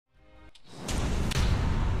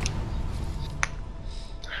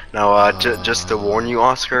No, just to warn you,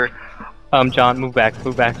 Oscar. John, move back,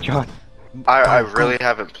 John. I really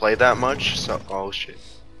haven't played that much, so oh shit.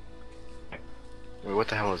 Wait, what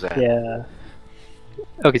the hell was that? Yeah.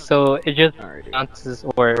 Okay, so it just Alrighty. bounces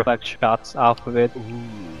or reflects shots off of it.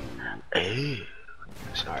 Hey,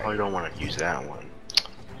 so I probably don't want to use that one.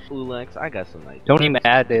 Ulex, I got some nice. Don't even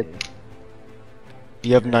add it.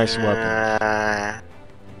 You have nice weapons.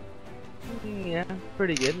 Yeah,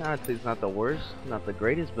 pretty good. It's not the worst, not the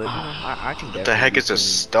greatest, but you know, I can. What the heck is a some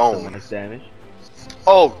stone? nice damage.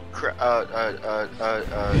 Oh,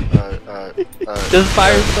 Just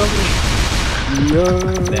fire something.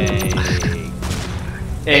 Dang.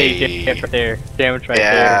 Hey, damage right there. Damage right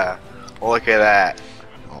there. yeah. Well, look at that.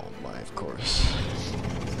 Oh my, of course.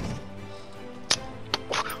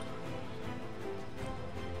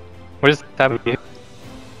 What is happening?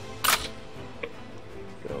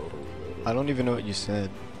 Go. I don't even know what you said.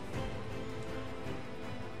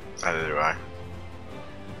 Neither do I.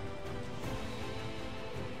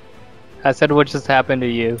 I said what just happened to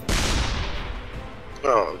you.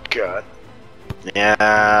 Oh god.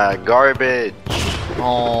 Yeah, garbage.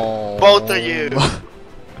 Oh. Both of you.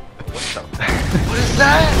 What the? What is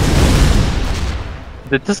that?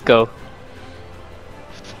 Did this go?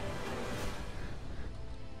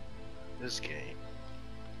 This game.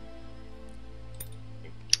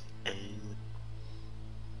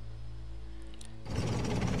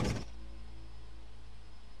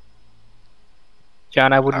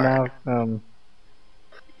 John, I would now, Alright.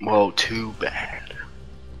 Well, too bad.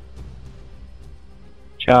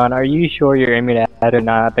 John, are you sure you're aiming at it and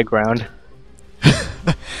not at the ground?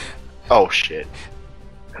 Oh shit.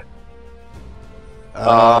 Can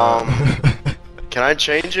I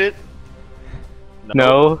change it?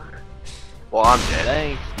 No. Well, I'm dead.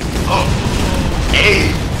 Thanks.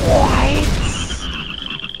 Hey!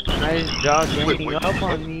 Nice job Wait, ganging wait. up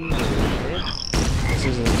on me. This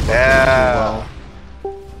isn't fucking Yeah. too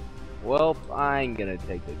well. Well, I ain't gonna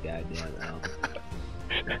take the goddamn L.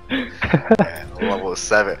 Yeah, level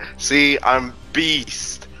 7. See, I'm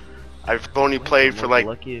beast. I've only played for like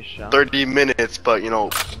Luckiest shot. 30 minutes, but you know,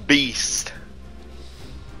 beast.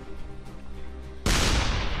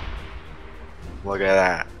 Look at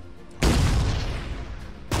that.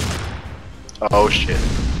 Oh shit.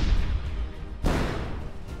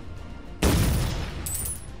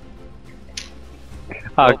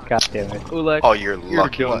 Oh, god damn it. Ulex, Oh, you're you're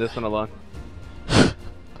lucky. doing this one alone.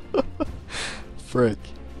 Frick.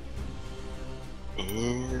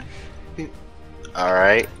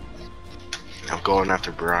 Alright. I'm going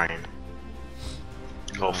after Brian.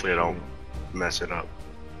 Hopefully I don't mess it up.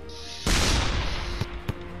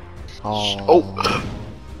 Oh. Oh!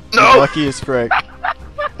 You're No! lucky as frick.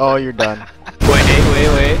 Oh, you're done.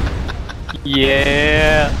 Wait.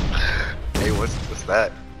 Yeah. Hey, what's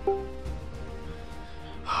that?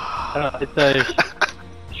 It's a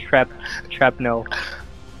shrapnel.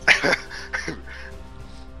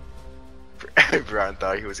 Brian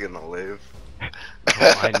thought he was gonna live.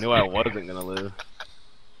 Oh, I knew I wasn't gonna live.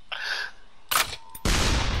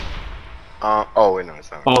 Oh wait, no, it's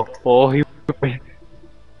not. Oh, he.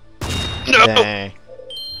 No! Dang.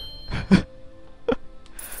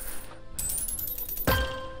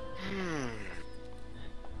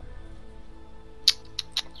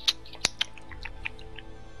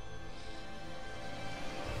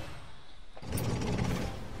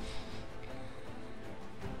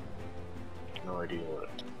 No idea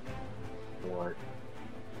what.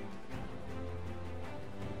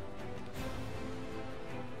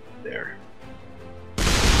 There.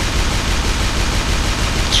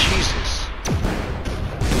 Jesus.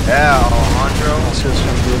 Yeah, Alejandro. Oscar's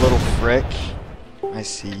gonna be a little frick. I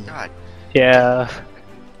see. God. Yeah.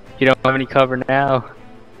 You don't have any cover now.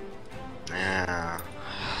 Yeah.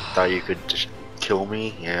 Thought you could just kill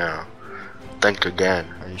me? Yeah. Think again.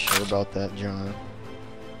 Are you sure about that, John?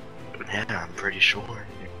 Yeah, I'm pretty sure.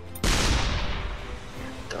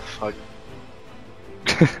 The fuck?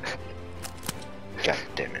 God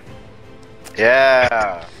damn it.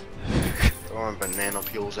 Yeah! Throwing banana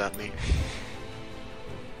peels at me.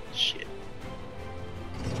 Shit.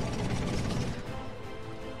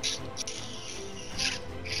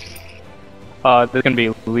 This is gonna be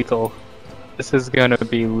lethal. This is gonna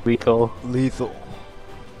be lethal. Lethal.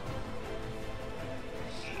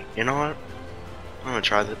 You know what? I'm gonna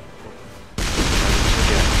try this.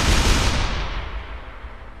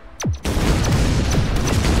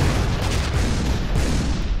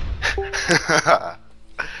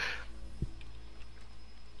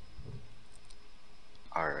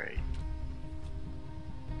 Alright.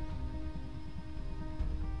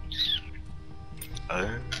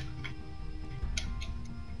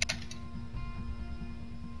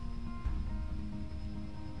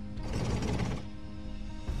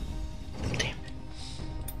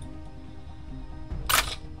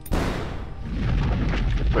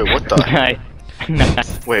 Wait, what the? Nice.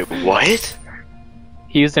 Nice. Wait, what?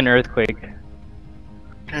 He used an earthquake. I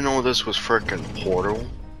didn't know this was frickin' Portal.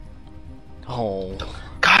 Oh.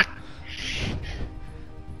 God.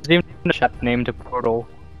 There's even a shop named Portal.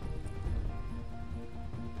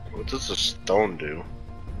 What does a stone do?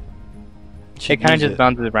 It kind of just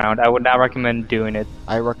bounces around. I would not recommend doing it.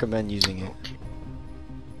 I recommend using it.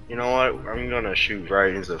 You know what? I'm gonna shoot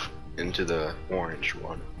right into the orange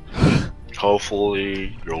one.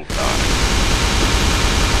 Hopefully you'll die.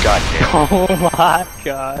 God damn. Oh my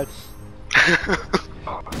god.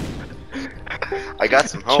 I got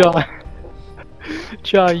some hope.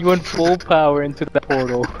 John, you went full power into the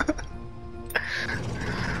portal.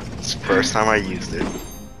 It's the first time I used it.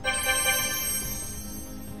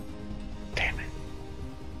 Damn it.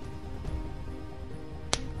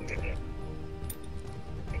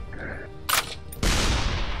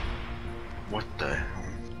 What the hell?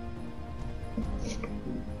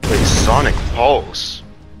 Wait, Sonic Pulse?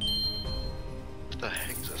 What the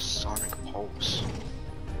heck is a Sonic Pulse?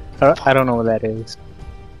 I don't know what that is.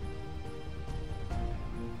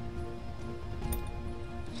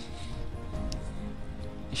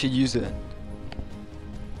 You should use it.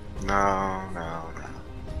 No.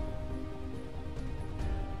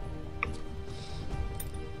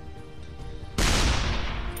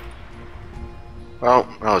 Well,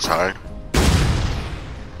 that was high.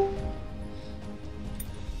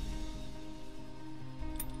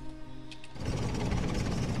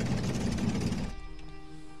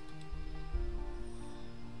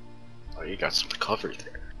 Oh, you got some cover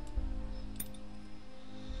there.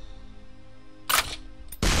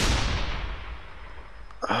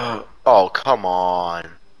 Oh, come on.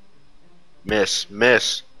 Miss.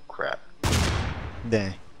 Crap.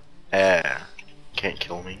 Dang. Yeah. Can't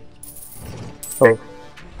kill me. Oh.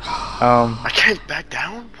 I can't back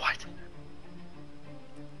down? What?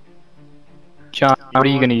 John, what are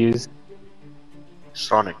you gonna use?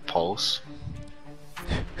 Sonic Pulse.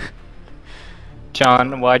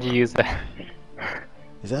 John, why'd you use that?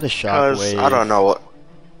 Is that a Because shockwave? I don't know what.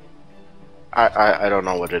 I don't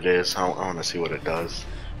know what it is. I want to see what it does.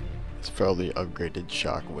 It's probably upgraded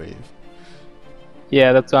shockwave.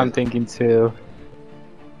 Yeah, that's what I'm thinking too.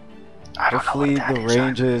 I don't Hopefully know what the that is.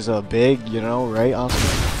 range is big, you know, right,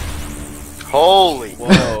 Oscar? Holy!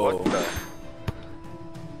 Whoa. What the?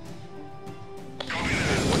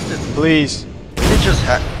 Please. It just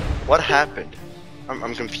what happened?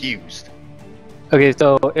 I'm confused. Okay,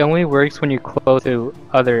 so it only works when you're close to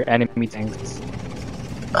other enemy tanks.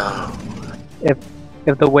 Oh.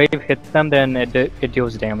 If the wave hits them, then it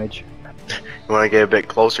deals damage. You want to get a bit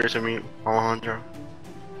closer to me, Alejandro?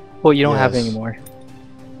 Well, you don't have it Yes. anymore.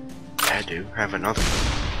 Yeah, I do. I have another.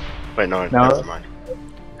 Wait, no, No.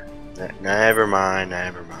 never mind.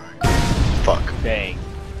 Never mind. Fuck. Dang.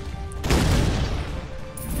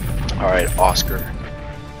 Alright, Oscar.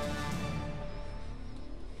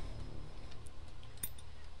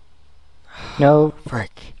 No,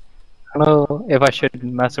 Frick. I don't know if I should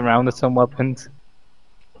mess around with some weapons.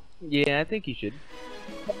 Yeah, I think you should.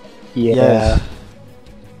 Yeah.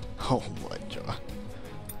 Oh my god.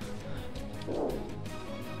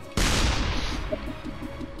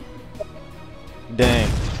 Dang.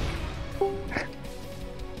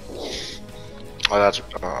 Oh, that's.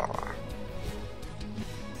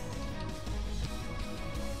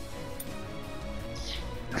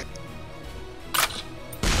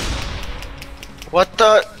 What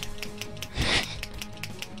the?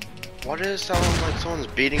 Why does it sound like someone's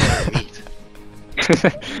beating their meat?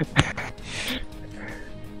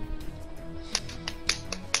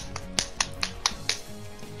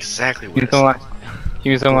 Exactly what You it don't sounds like,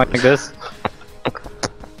 you something like this?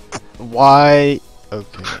 Why?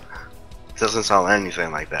 Okay. It doesn't sound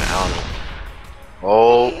anything like that. I don't know.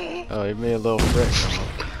 Oh, Oh, you made a little frick.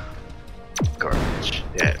 Huh? garbage.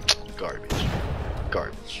 Yeah, garbage.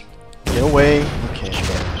 Garbage. Get away. Okay.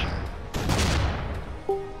 Garbage.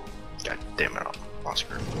 God damn it,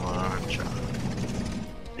 Oscar. One shot.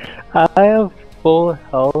 I have full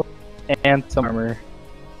health and some armor.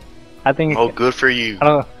 I think Oh, good for you.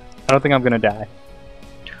 I don't think I'm gonna die.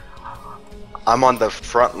 I'm on the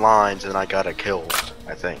front lines and I got a kill,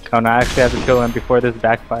 I think. Oh no, I actually have to kill him before this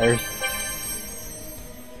backfires.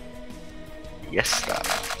 Yes, stop.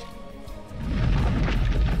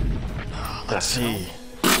 Let's see.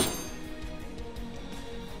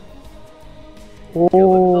 Yo, look at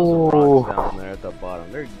those Oh, rocks down there at the bottom.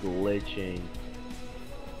 They're glitching.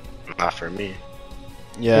 Not for me.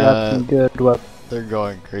 Yeah, that's good. Well, they're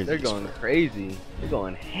going crazy. They're going crazy. They're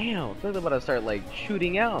going ham. They're about to start like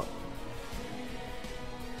shooting out.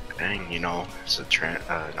 Dang, you know, it's a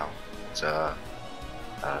no. It's a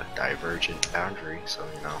divergent boundary, so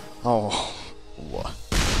you know. Oh, what?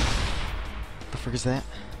 The frick is that?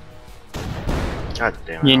 God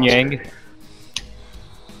damn it. Yin Oscar. Yang.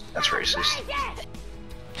 That's racist.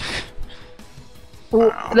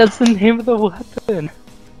 Well, that's the name of the weapon.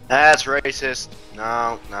 That's racist.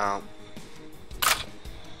 No, no.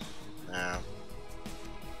 No.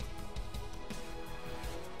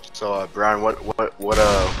 So, Brian, what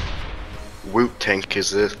woot tank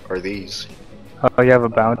is this? Are these? Oh, you have a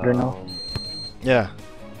bounder now? Yeah.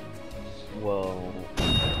 Well,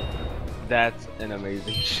 that's an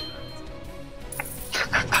amazing shot.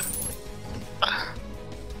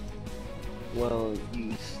 Well,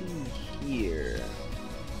 you see here.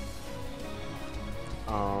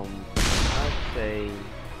 I'd say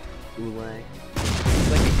Ulang.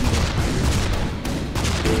 It's like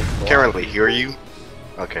a Can't really hear you.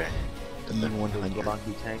 Okay. E100.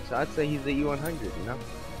 blocky tank. So I'd say he's the E100. You know.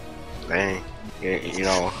 Dang. You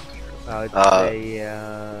know. I'd say.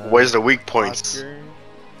 Where's the weak points? Oscar.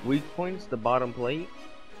 Weak points. The bottom plate.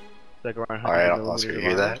 It's like around 100 All right, millimeters Oscar, you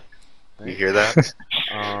hear around. that? You hear that?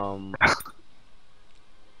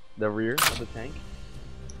 The rear of the tank.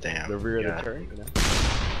 Damn. The rear yeah. of the turret. You know.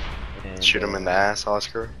 And, Shoot him in the ass,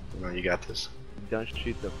 Oscar. You know you got this. Don't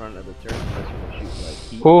shoot the front of the turret unless you want to shoot like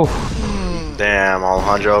heat. Oh, Damn,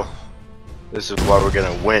 Alejandro. This is why we're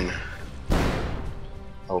gonna win.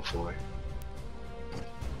 Hopefully.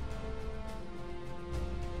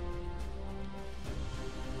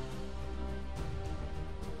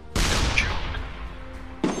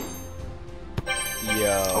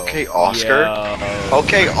 Yo. Okay, Oscar. Yo.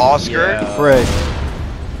 Okay, Oscar. Yo. Frick.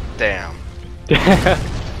 Damn.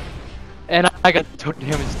 and I got total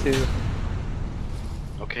damage too.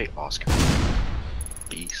 Okay, Oscar.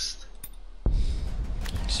 Beast.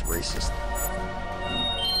 Just racist.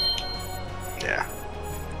 Yeah.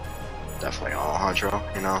 Definitely Alejandro,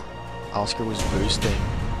 you know. Oscar was boosting.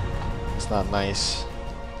 It's not nice.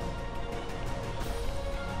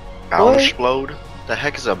 Bounce explode? The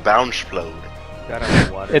heck is a bounce explode? Got on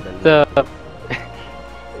the water. It's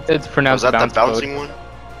it's Was pronounced that the bounce bouncing mode. one?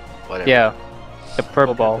 Whatever. Yeah, the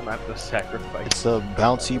purple ball. Have to sacrifice. It's a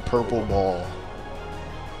bouncy purple ball.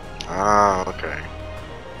 Ah, okay.